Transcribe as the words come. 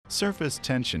Surface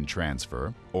tension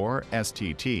transfer, or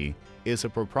STT, is a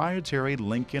proprietary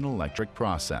link-in electric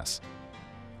process.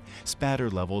 Spatter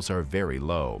levels are very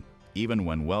low, even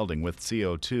when welding with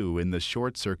CO2 in the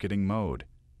short-circuiting mode.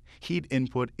 Heat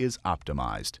input is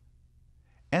optimized.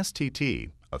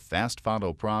 STT, a fast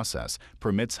follow process,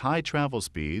 permits high travel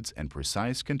speeds and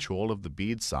precise control of the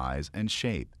bead size and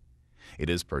shape. It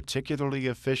is particularly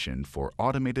efficient for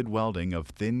automated welding of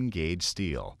thin-gauge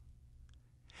steel.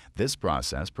 This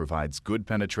process provides good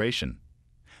penetration.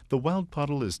 The weld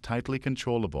puddle is tightly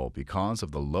controllable because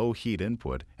of the low heat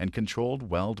input and controlled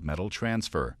weld metal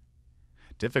transfer.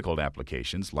 Difficult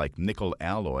applications like nickel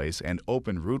alloys and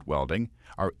open root welding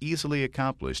are easily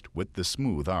accomplished with the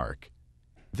smooth arc.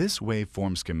 This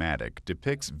waveform schematic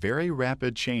depicts very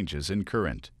rapid changes in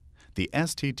current. The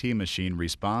STT machine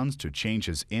responds to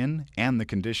changes in and the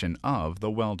condition of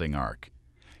the welding arc.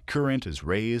 Current is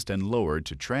raised and lowered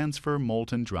to transfer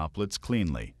molten droplets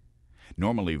cleanly.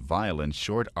 Normally violent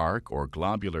short arc or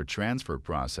globular transfer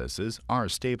processes are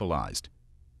stabilized.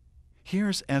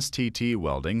 Here's STT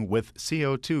welding with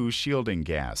CO2 shielding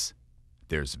gas.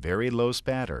 There's very low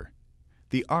spatter.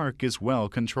 The arc is well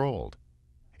controlled.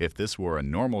 If this were a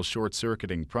normal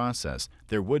short-circuiting process,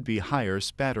 there would be higher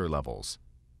spatter levels.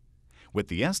 With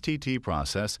the STT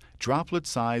process, droplet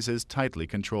size is tightly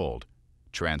controlled.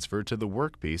 Transfer to the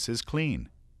workpiece is clean.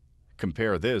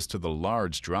 Compare this to the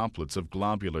large droplets of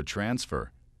globular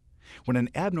transfer. When an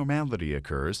abnormality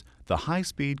occurs, the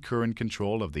high-speed current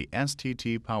control of the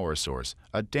STT power source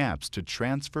adapts to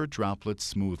transfer droplets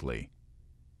smoothly.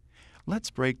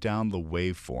 Let's break down the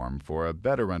waveform for a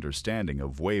better understanding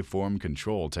of waveform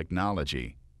control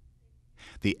technology.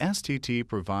 The STT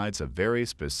provides a very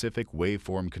specific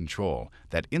waveform control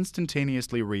that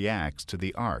instantaneously reacts to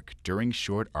the arc during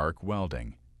short arc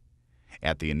welding.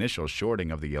 At the initial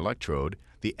shorting of the electrode,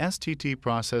 the STT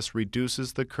process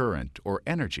reduces the current or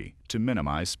energy to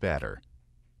minimize spatter.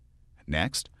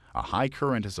 Next, a high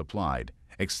current is applied,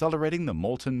 accelerating the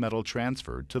molten metal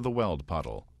transfer to the weld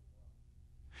puddle.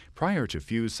 Prior to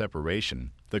fuse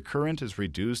separation, the current is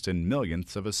reduced in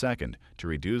millionths of a second to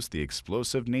reduce the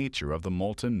explosive nature of the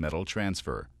molten metal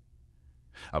transfer.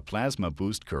 A plasma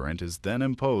boost current is then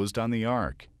imposed on the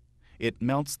arc. It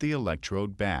melts the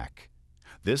electrode back.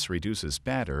 This reduces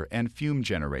spatter and fume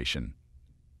generation.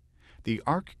 The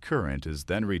arc current is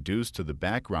then reduced to the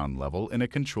background level in a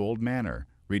controlled manner,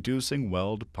 reducing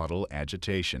weld puddle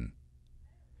agitation.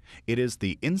 It is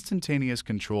the instantaneous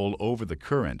control over the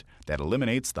current that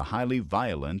eliminates the highly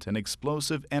violent and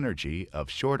explosive energy of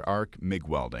short arc MIG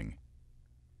welding.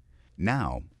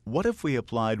 Now, what if we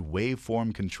applied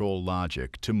waveform control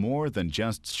logic to more than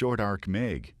just short arc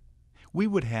MIG? We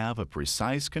would have a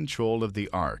precise control of the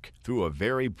arc through a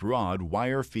very broad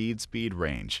wire feed speed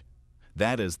range.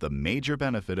 That is the major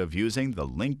benefit of using the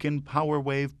link-in power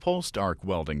wave pulsed arc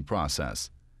welding process.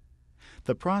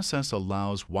 The process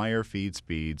allows wire feed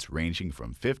speeds ranging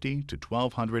from 50 to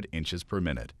 1200 inches per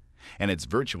minute, and it's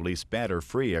virtually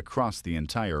spatter-free across the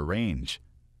entire range.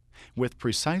 With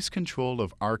precise control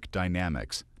of arc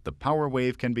dynamics, the power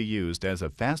wave can be used as a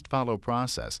fast follow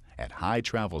process at high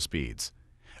travel speeds,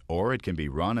 or it can be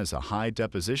run as a high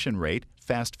deposition rate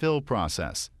fast fill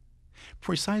process.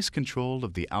 Precise control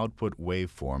of the output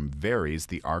waveform varies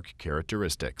the arc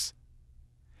characteristics.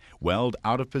 Weld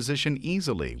out of position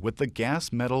easily with the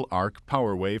gas metal arc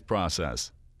power wave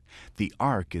process. The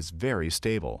arc is very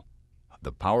stable.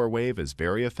 The power wave is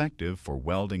very effective for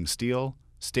welding steel,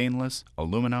 stainless,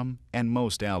 aluminum, and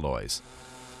most alloys.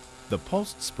 The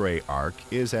pulsed spray arc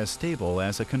is as stable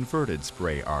as a converted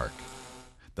spray arc.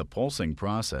 The pulsing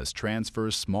process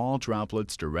transfers small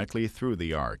droplets directly through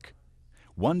the arc.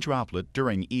 One droplet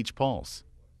during each pulse.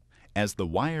 As the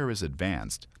wire is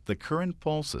advanced, the current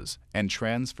pulses and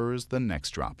transfers the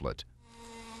next droplet.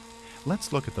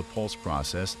 Let's look at the pulse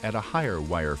process at a higher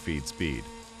wire feed speed.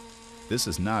 This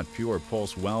is not pure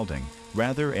pulse welding,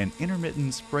 rather an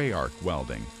intermittent spray arc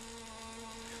welding.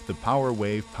 The power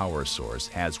wave power source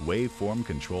has waveform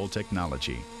control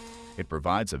technology. It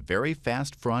provides a very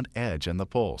fast front edge on the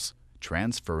pulse,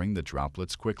 transferring the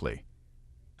droplets quickly.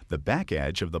 The back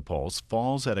edge of the pulse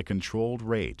falls at a controlled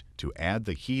rate to add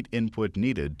the heat input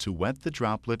needed to wet the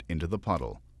droplet into the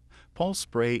puddle. Pulse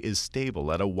spray is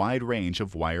stable at a wide range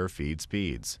of wire feed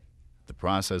speeds. The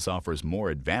process offers more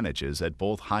advantages at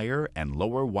both higher and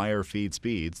lower wire feed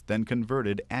speeds than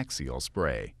converted axial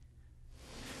spray.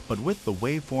 But with the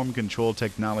waveform control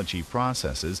technology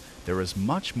processes, there is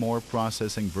much more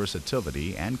processing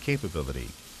versatility and capability.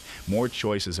 More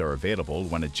choices are available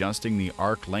when adjusting the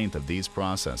arc length of these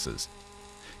processes.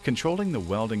 Controlling the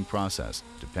welding process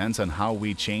depends on how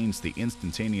we change the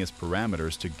instantaneous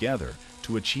parameters together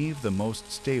to achieve the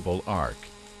most stable arc.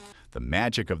 The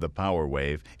magic of the Power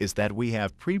Wave is that we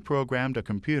have pre-programmed a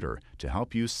computer to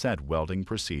help you set welding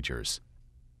procedures.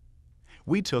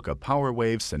 We took a Power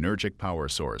Wave synergic power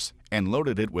source and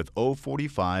loaded it with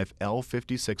 045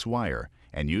 L56 wire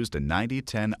and used a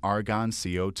 90-10 argon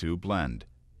CO2 blend.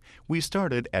 We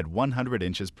started at 100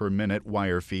 inches per minute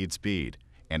wire feed speed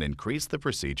and increased the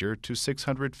procedure to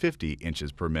 650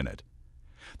 inches per minute.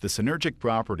 The synergic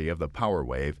property of the Power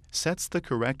Wave sets the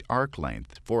correct arc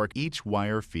length for each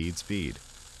wire feed speed.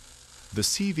 The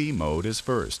CV mode is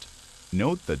first.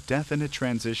 Note the definite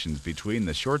transitions between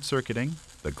the short-circuiting,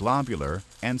 the globular,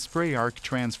 and spray arc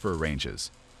transfer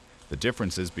ranges. The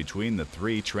differences between the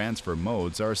three transfer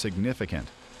modes are significant.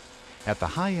 At the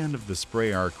high end of the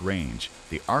spray arc range,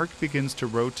 the arc begins to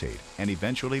rotate and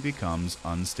eventually becomes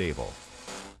unstable.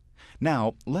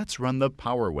 Now, let's run the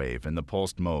Power Wave in the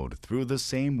pulsed mode through the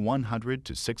same 100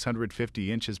 to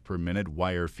 650 inches per minute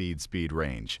wire feed speed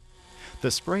range.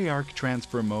 The spray arc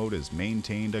transfer mode is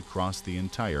maintained across the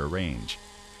entire range.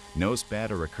 No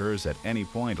spatter occurs at any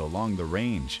point along the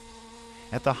range.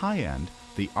 At the high end,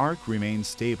 the arc remains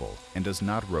stable and does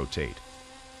not rotate.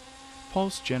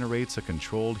 Pulse generates a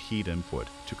controlled heat input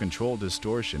to control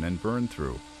distortion and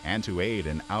burn-through and to aid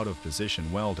in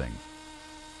out-of-position welding.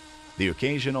 The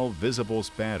occasional visible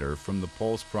spatter from the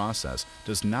pulse process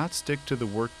does not stick to the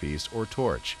workpiece or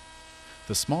torch.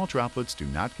 The small droplets do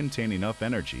not contain enough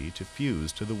energy to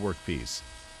fuse to the workpiece.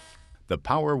 The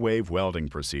Power Wave welding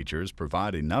procedures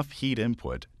provide enough heat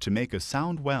input to make a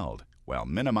sound weld while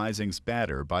minimizing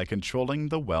spatter by controlling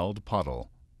the weld puddle.